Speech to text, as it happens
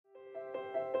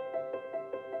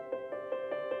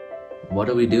What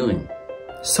are we doing?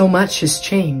 So much has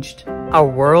changed. Our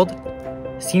world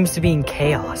seems to be in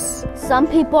chaos. Some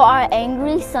people are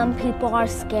angry, some people are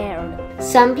scared.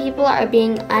 Some people are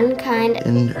being unkind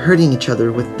and hurting each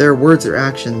other with their words or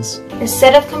actions.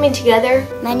 Instead of coming together,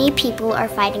 many people are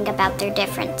fighting about their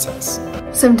differences.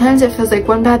 Sometimes it feels like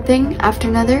one bad thing after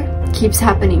another keeps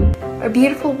happening. Our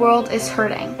beautiful world is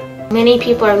hurting. Many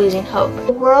people are losing hope.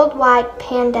 The worldwide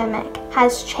pandemic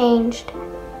has changed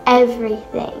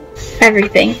everything.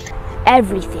 Everything.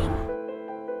 Everything.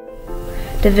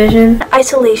 Division,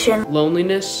 isolation,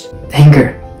 loneliness,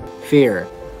 anger, fear,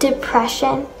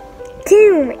 depression,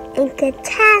 doom and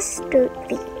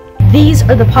catastrophe. These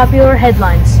are the popular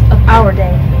headlines of our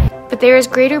day. But there is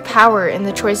greater power in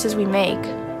the choices we make.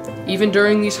 Even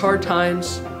during these hard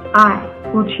times, I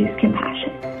will choose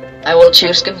compassion. I will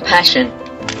choose compassion.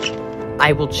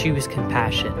 I will choose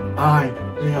compassion. I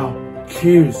will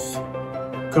choose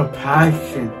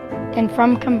compassion. And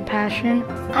from compassion,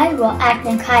 I will act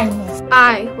in kindness.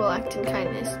 I will act in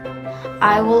kindness.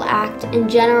 I will act in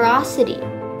generosity.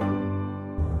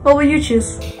 What will you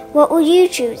choose? What will you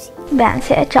choose? No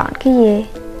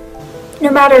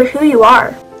matter who you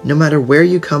are. No matter where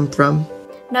you come from.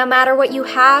 No matter what you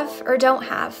have or don't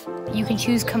have. You can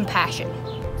choose compassion.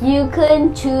 You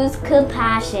can choose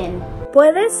compassion.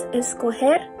 Puedes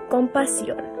escoger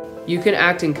compasión. You can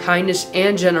act in kindness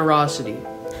and generosity.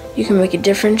 You can make a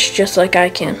difference just like I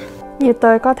can.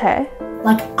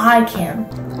 Like I can.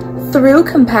 Through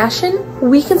compassion,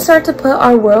 we can start to put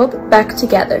our world back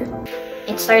together.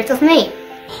 It starts with me.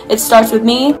 It starts with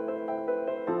me.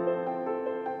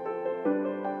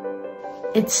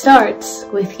 It starts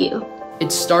with you.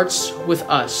 It starts with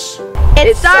us.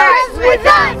 It starts with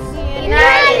us.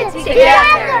 United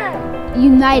together.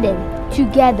 United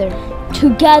together.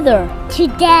 Together.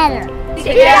 Together.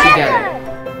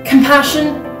 Together.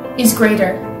 Compassion is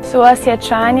greater.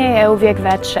 Suosjećanje je uvijek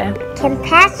veće.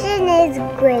 Compassion is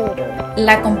greater.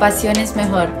 La compasión es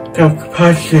mejor.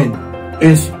 Compassion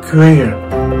is greater.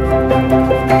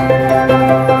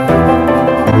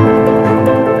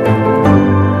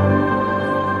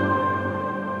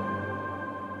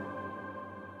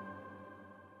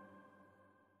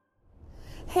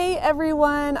 Hey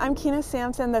everyone, I'm Kina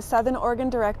Sampson, the Southern Oregon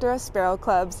Director of Sparrow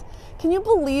Clubs. Can you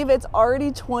believe it's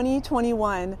already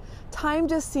 2021? Time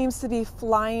just seems to be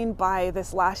flying by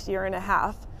this last year and a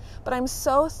half. But I'm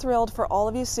so thrilled for all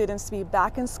of you students to be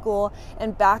back in school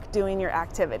and back doing your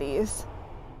activities.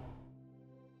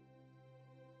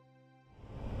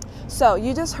 So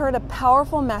you just heard a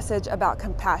powerful message about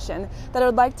compassion that I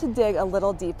would like to dig a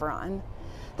little deeper on.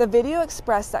 The video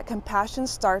expressed that compassion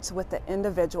starts with the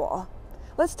individual.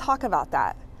 Let's talk about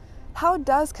that. How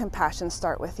does compassion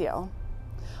start with you?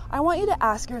 I want you to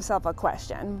ask yourself a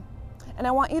question, and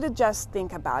I want you to just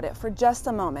think about it for just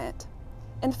a moment.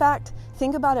 In fact,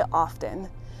 think about it often,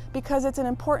 because it's an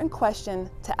important question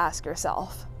to ask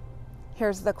yourself.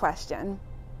 Here's the question.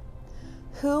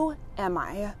 Who am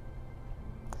I?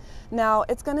 Now,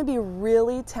 it's going to be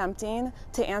really tempting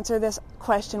to answer this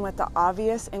question with the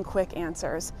obvious and quick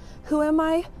answers. Who am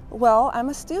I? Well, I'm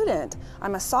a student,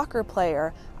 I'm a soccer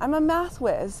player, I'm a math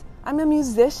whiz, I'm a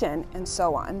musician, and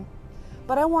so on.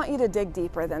 But I want you to dig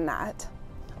deeper than that.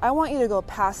 I want you to go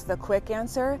past the quick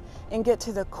answer and get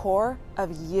to the core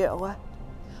of you.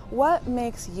 What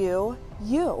makes you,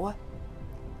 you?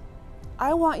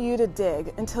 I want you to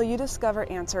dig until you discover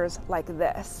answers like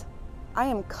this. I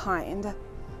am kind.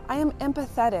 I am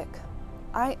empathetic.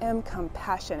 I am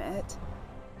compassionate.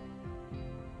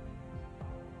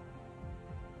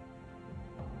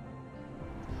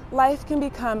 Life can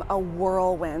become a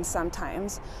whirlwind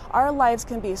sometimes. Our lives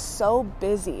can be so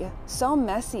busy, so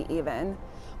messy even.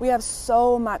 We have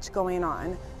so much going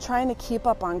on, trying to keep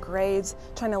up on grades,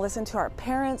 trying to listen to our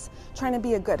parents, trying to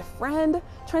be a good friend,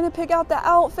 trying to pick out the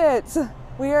outfits.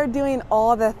 We are doing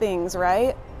all the things,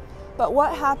 right? But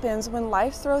what happens when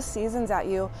life throws seasons at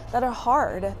you that are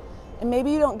hard, and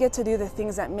maybe you don't get to do the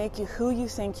things that make you who you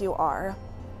think you are?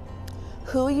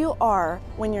 Who you are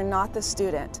when you're not the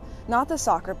student, not the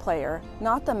soccer player,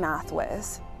 not the math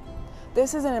whiz.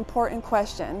 This is an important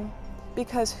question,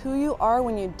 because who you are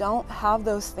when you don't have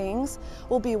those things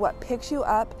will be what picks you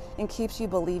up and keeps you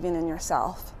believing in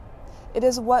yourself. It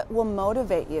is what will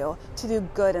motivate you to do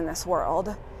good in this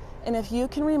world. And if you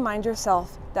can remind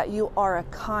yourself that you are a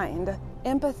kind,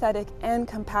 empathetic, and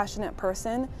compassionate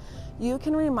person, you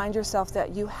can remind yourself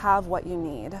that you have what you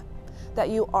need, that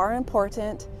you are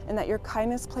important, and that your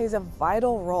kindness plays a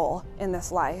vital role in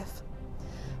this life.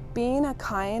 Being a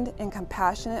kind and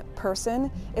compassionate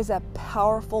person is a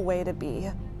powerful way to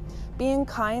be. Being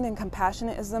kind and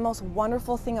compassionate is the most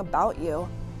wonderful thing about you.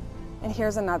 And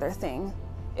here's another thing.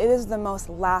 It is the most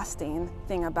lasting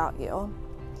thing about you.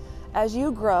 As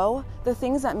you grow, the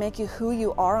things that make you who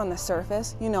you are on the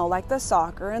surface, you know, like the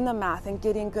soccer and the math and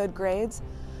getting good grades,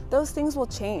 those things will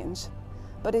change.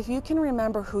 But if you can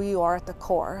remember who you are at the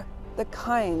core, the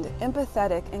kind,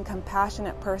 empathetic, and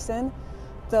compassionate person,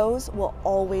 those will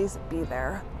always be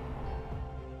there.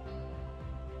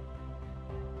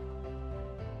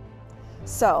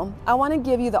 So, I want to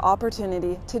give you the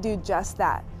opportunity to do just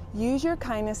that. Use your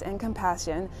kindness and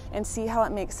compassion and see how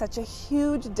it makes such a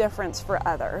huge difference for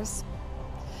others.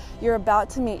 You're about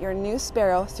to meet your new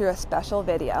sparrow through a special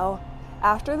video.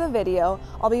 After the video,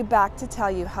 I'll be back to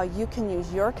tell you how you can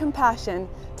use your compassion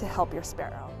to help your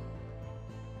sparrow.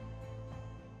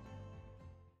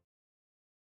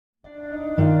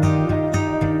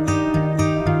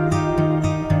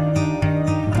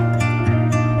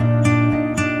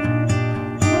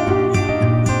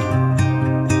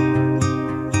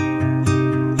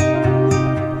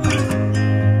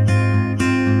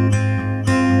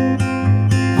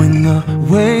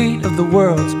 Weight of the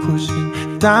world's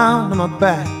pushing down on my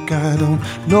back. I don't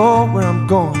know where I'm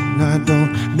going, I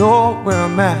don't know where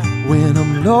I'm at. When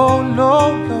I'm low,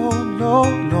 low, low, low,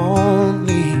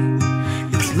 lonely,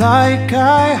 it's like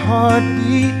I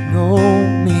hardly know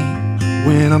me.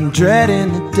 When I'm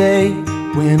dreading the day,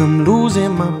 when I'm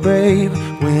losing my brave,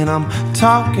 when I'm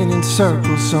talking in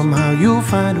circles, somehow you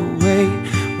find a way.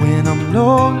 When I'm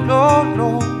low, low,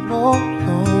 low, low,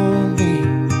 lonely,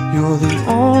 you're the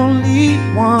only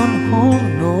one who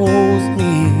knows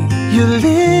me. You lift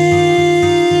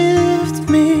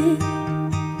me,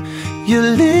 you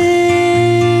lift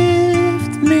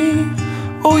me,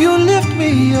 oh you lift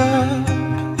me up,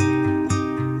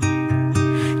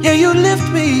 yeah you lift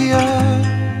me up.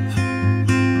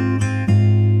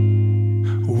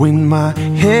 When my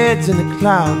head's in the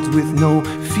clouds with no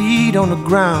feet on the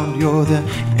ground, you're the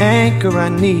anchor I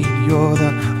need, you're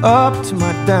the up to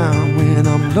my down. When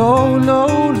I'm low,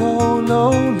 low, low,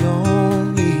 low,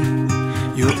 lonely,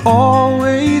 you're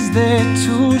always there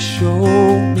to show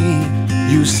me.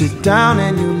 You sit down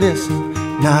and you listen,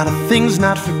 not a thing's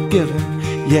not forgiven.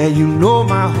 Yeah, you know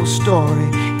my whole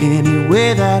story, any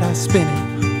way that I spin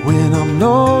it. When I'm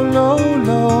low, low,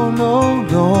 low, low,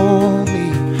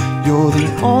 lonely, you're the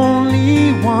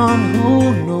only one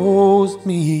who knows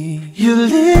me. You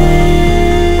lift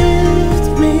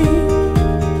me,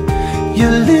 you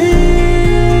lift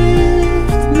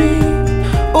me,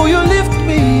 oh you lift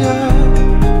me up,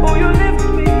 oh you lift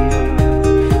me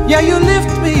up, yeah you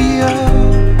lift me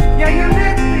up, yeah you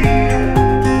lift me up.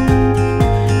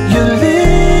 You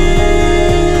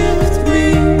lift me,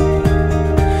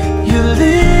 you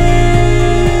lift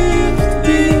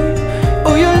me,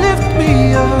 oh you lift me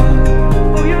up.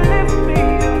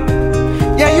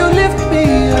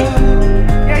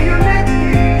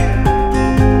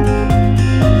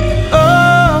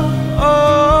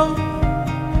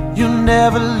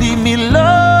 Never leave me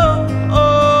low,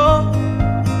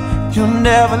 you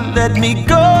never let me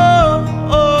go.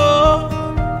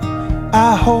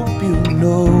 I hope you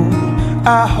know,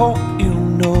 I hope you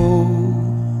know.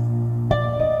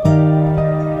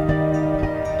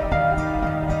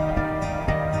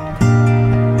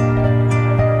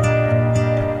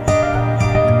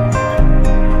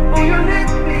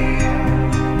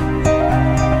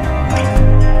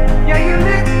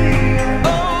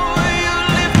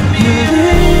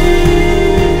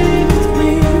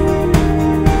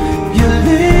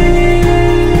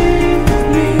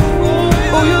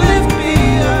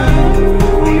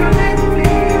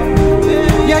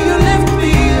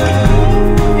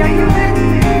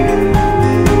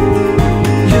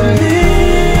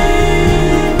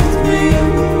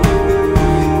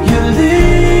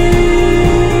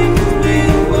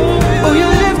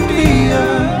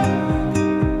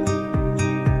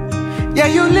 Yeah,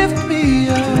 you lift me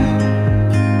up.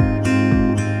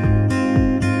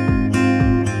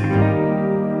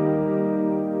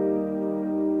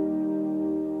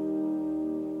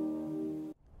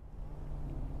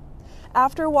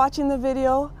 After watching the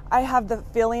video, I have the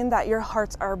feeling that your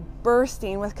hearts are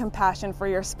bursting with compassion for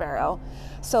your sparrow.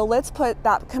 So let's put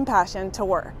that compassion to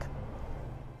work.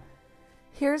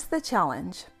 Here's the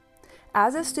challenge.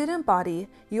 As a student body,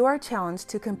 you are challenged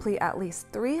to complete at least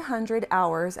 300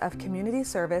 hours of community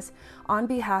service on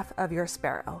behalf of your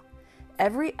sparrow.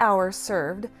 Every hour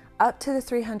served up to the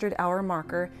 300-hour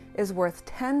marker is worth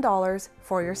 $10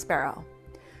 for your sparrow.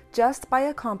 Just by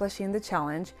accomplishing the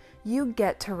challenge, you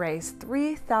get to raise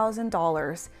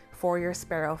 $3,000 for your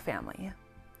sparrow family.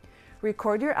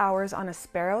 Record your hours on a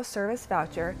sparrow service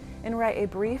voucher and write a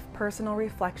brief personal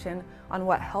reflection on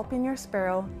what helping your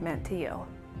sparrow meant to you.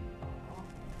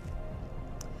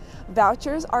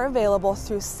 Vouchers are available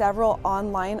through several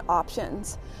online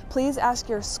options. Please ask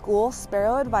your school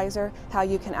Sparrow advisor how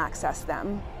you can access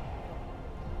them.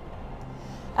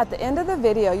 At the end of the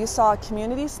video, you saw a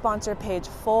community sponsor page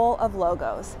full of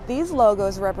logos. These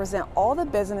logos represent all the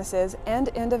businesses and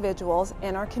individuals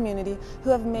in our community who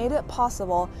have made it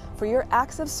possible for your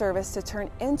acts of service to turn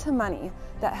into money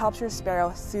that helps your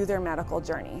sparrow through their medical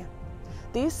journey.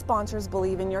 These sponsors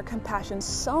believe in your compassion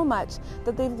so much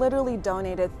that they've literally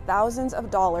donated thousands of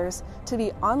dollars to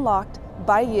be unlocked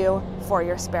by you for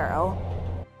your sparrow.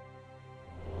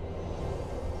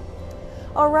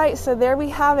 All right, so there we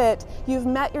have it. You've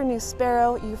met your new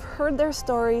sparrow, you've heard their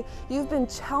story, you've been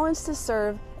challenged to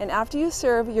serve, and after you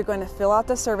serve, you're going to fill out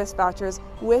the service vouchers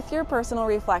with your personal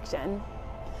reflection.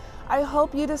 I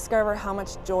hope you discover how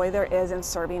much joy there is in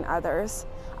serving others.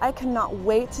 I cannot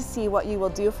wait to see what you will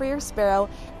do for your sparrow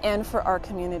and for our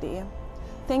community.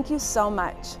 Thank you so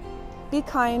much. Be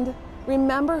kind,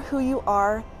 remember who you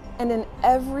are, and in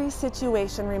every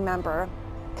situation, remember,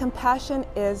 compassion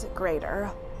is greater.